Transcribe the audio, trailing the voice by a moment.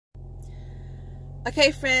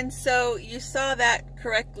Okay, friends, so you saw that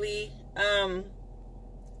correctly.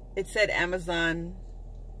 It said Amazon,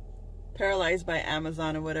 paralyzed by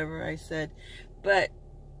Amazon or whatever I said. But,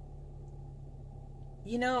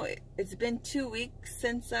 you know, it's been 2 weeks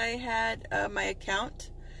since I had my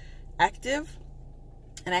account active.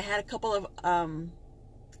 And I had a couple of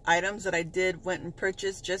items that I went and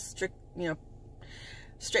purchased just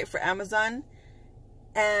straight for Amazon.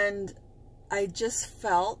 And I just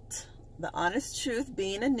felt, the honest truth,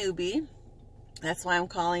 being a newbie, that's why I'm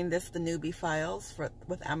calling this the newbie files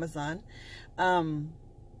with Amazon. I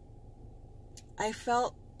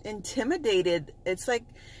felt intimidated. It's like,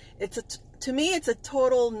 to me, it's a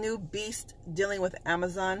total new beast dealing with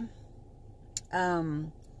Amazon.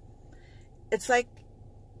 It's like,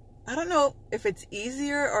 I don't know if it's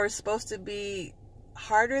easier or supposed to be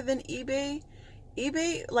harder than eBay.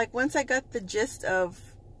 eBay, like once I got the gist of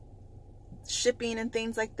shipping and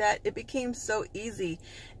things like that, it became so easy.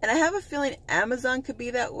 And I have a feeling Amazon could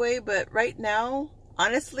be that way, but right now,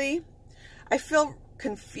 honestly, I feel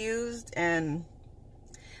confused. And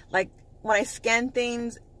like when I scan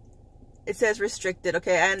things, it says restricted.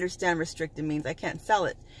 Okay, I understand restricted means I can't sell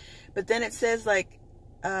it, but then it says like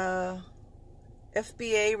FBA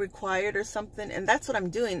required or something, and that's what I'm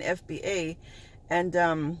doing, FBA.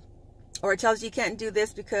 And or it tells you can't do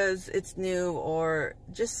this because it's new, or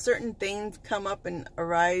just certain things come up and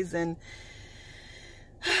arise. And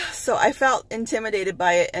so I felt intimidated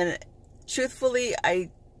by it. And truthfully,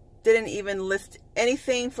 I didn't even list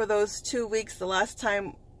anything for those 2 weeks. The last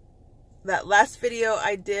time, that last video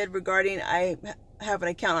I did regarding I have an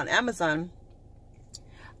account on Amazon,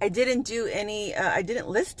 I didn't do any, I didn't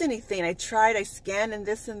list anything. I tried, I scanned and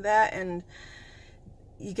this and that, and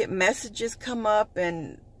you get messages come up.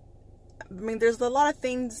 And I mean, there's a lot of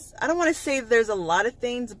things. I don't want to say there's a lot of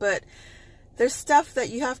things, but there's stuff that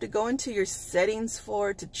you have to go into your settings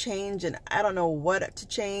for to change, and I don't know what to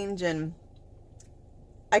change. And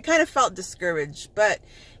I kind of felt discouraged. But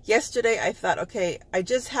yesterday I thought, okay, I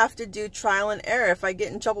just have to do trial and error. If I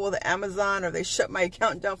get in trouble with Amazon, or they shut my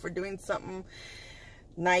account down for doing something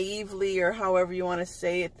naively, or however you want to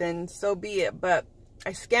say it, then so be it. But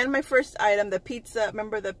I scanned my first item, the pizza,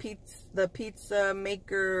 remember the pizza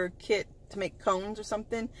maker kit to make cones or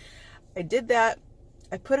something. I did that.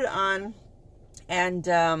 I put it on, and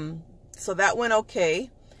so that went okay.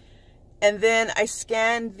 And then I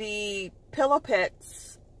scanned the Pillow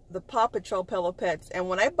Pets, the Paw Patrol Pillow Pets, and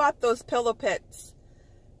when I bought those Pillow Pets,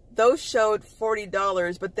 those showed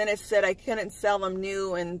 $40, but then it said I couldn't sell them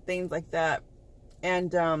new and things like that.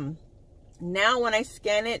 And now when I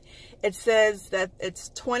scan it, it says that it's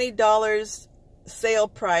 $20 sale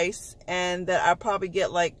price, and that I'll probably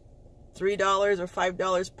get like $3 or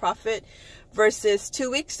 $5 profit, versus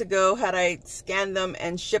 2 weeks ago, had I scanned them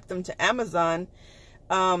and shipped them to Amazon,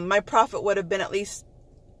 my profit would have been at least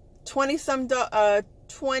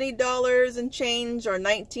 $20 and change, or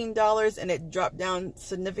 $19, and it dropped down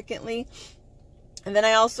significantly. And then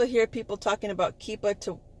I also hear people talking about Keepa,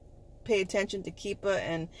 to pay attention to Keepa,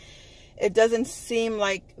 and it doesn't seem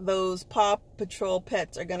like those Paw Patrol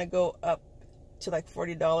pets are going to go up to like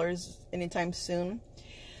 $40 anytime soon.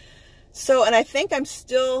 So, and I think I'm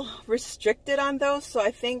still restricted on those. So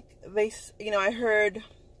I think they, I heard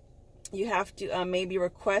you have to maybe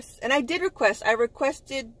request, and I did request. I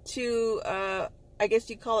requested to, I guess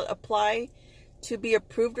you call it apply to be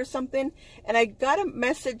approved or something. And I got a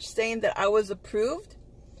message saying that I was approved.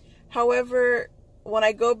 However, when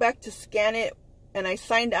I go back to scan it, and I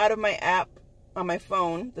signed out of my app on my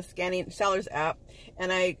phone, the scanning seller's app,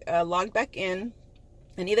 and I logged back in,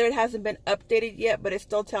 and either it hasn't been updated yet, but it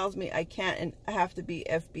still tells me I can't, and I have to be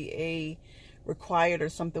FBA required or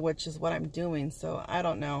something, which is what I'm doing. So I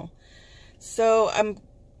don't know. So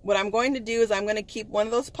what I'm going to do is I'm going to keep one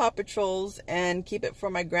of those Paw Patrols and keep it for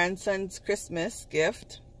my grandson's Christmas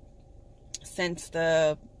gift, since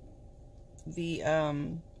the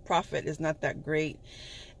profit is not that great.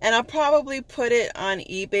 And I'll probably put it on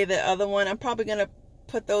eBay. The other one, I'm probably going to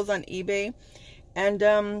put those on eBay, and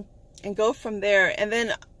go from there. And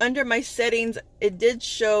then under my settings, it did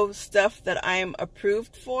show stuff that I'm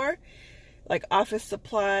approved for, like office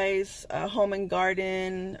supplies, home and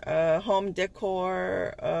garden, home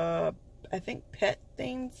decor, I think pet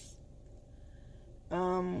things,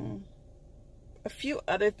 a few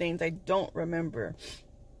other things I don't remember.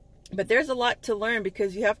 But there's a lot to learn,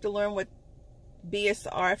 because you have to learn what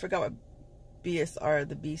BSR, I forgot what BSR,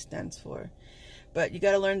 the B stands for. But you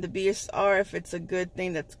got to learn the BSR, if it's a good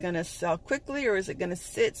thing that's going to sell quickly, or is it going to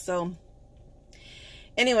sit. So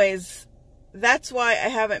anyways, that's why I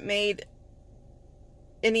haven't made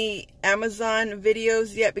any Amazon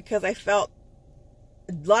videos yet, because I felt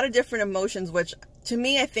a lot of different emotions, which to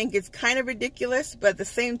me, I think it's kind of ridiculous, but at the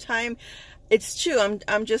same time, it's true.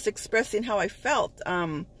 I'm just expressing how I felt.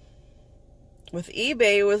 With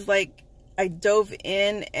eBay, it was like I dove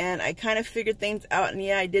in and I kind of figured things out, and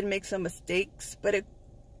yeah, I did make some mistakes, but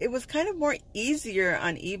it was kind of more easier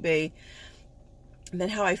on eBay than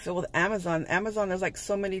how I feel with Amazon. Amazon, there's like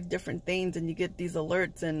so many different things, and you get these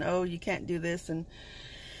alerts, and oh, you can't do this. And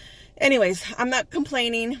anyways, I'm not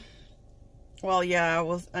complaining. Well, yeah,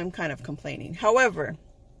 I'm kind of complaining. However,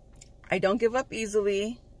 I don't give up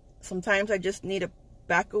easily. Sometimes I just need to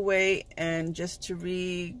back away and just to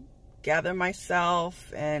regather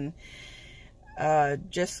myself and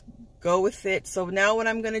just go with it. So now what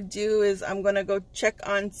I'm going to do is I'm going to go check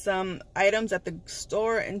on some items at the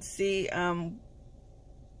store and see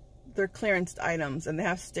they're clearance items, and they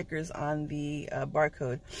have stickers on the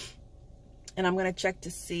barcode. And I'm going to check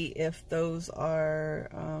to see if those are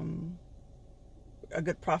a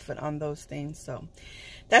good profit on those things. So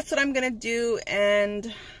that's what I'm going to do.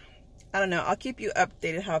 And I don't know, I'll keep you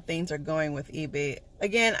updated how things are going with eBay.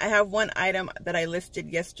 Again, I have one item that I listed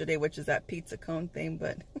yesterday, which is that pizza cone thing,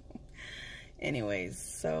 but anyways,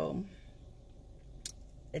 so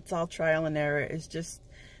it's all trial and error. It's just,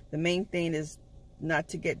 the main thing is not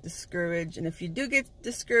to get discouraged. And if you do get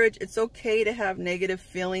discouraged, it's okay to have negative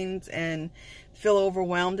feelings and feel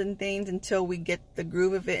overwhelmed and things until we get the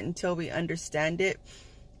groove of it, until we understand it.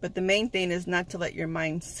 But the main thing is not to let your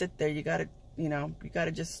mind sit there. You gotta, you know, you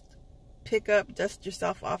gotta just pick up, dust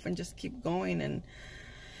yourself off, and just keep going. And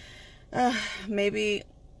maybe,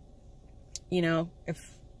 you know,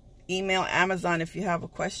 if email Amazon if you have a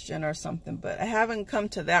question or something. But I haven't come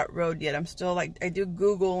to that road yet. I'm still like, I do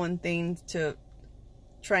Google and things to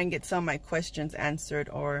try and get some of my questions answered,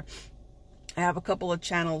 or I have a couple of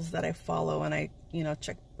channels that I follow, and I, you know,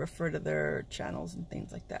 refer to their channels and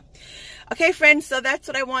things like that. Okay, friends, so that's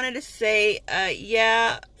what I wanted to say.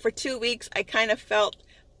 Yeah, for 2 weeks I kind of felt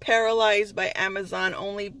paralyzed by Amazon,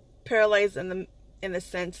 only paralyzed in the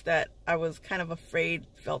sense that I was kind of afraid,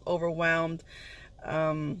 felt overwhelmed,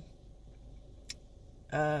 you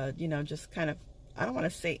know, just kind of, I don't want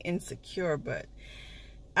to say insecure, but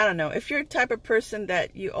I don't know. If you're a type of person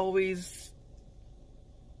that you always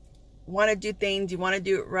want to do things, you want to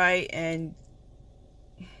do it right, and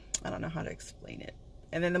I don't know how to explain it.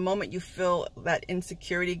 And then the moment you feel that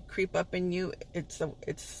insecurity creep up in you, it's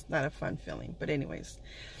not a fun feeling. But anyways,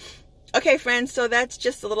 okay, friends, so that's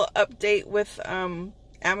just a little update with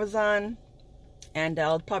Amazon, and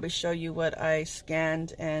I'll probably show you what I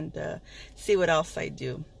scanned and see what else I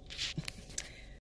do.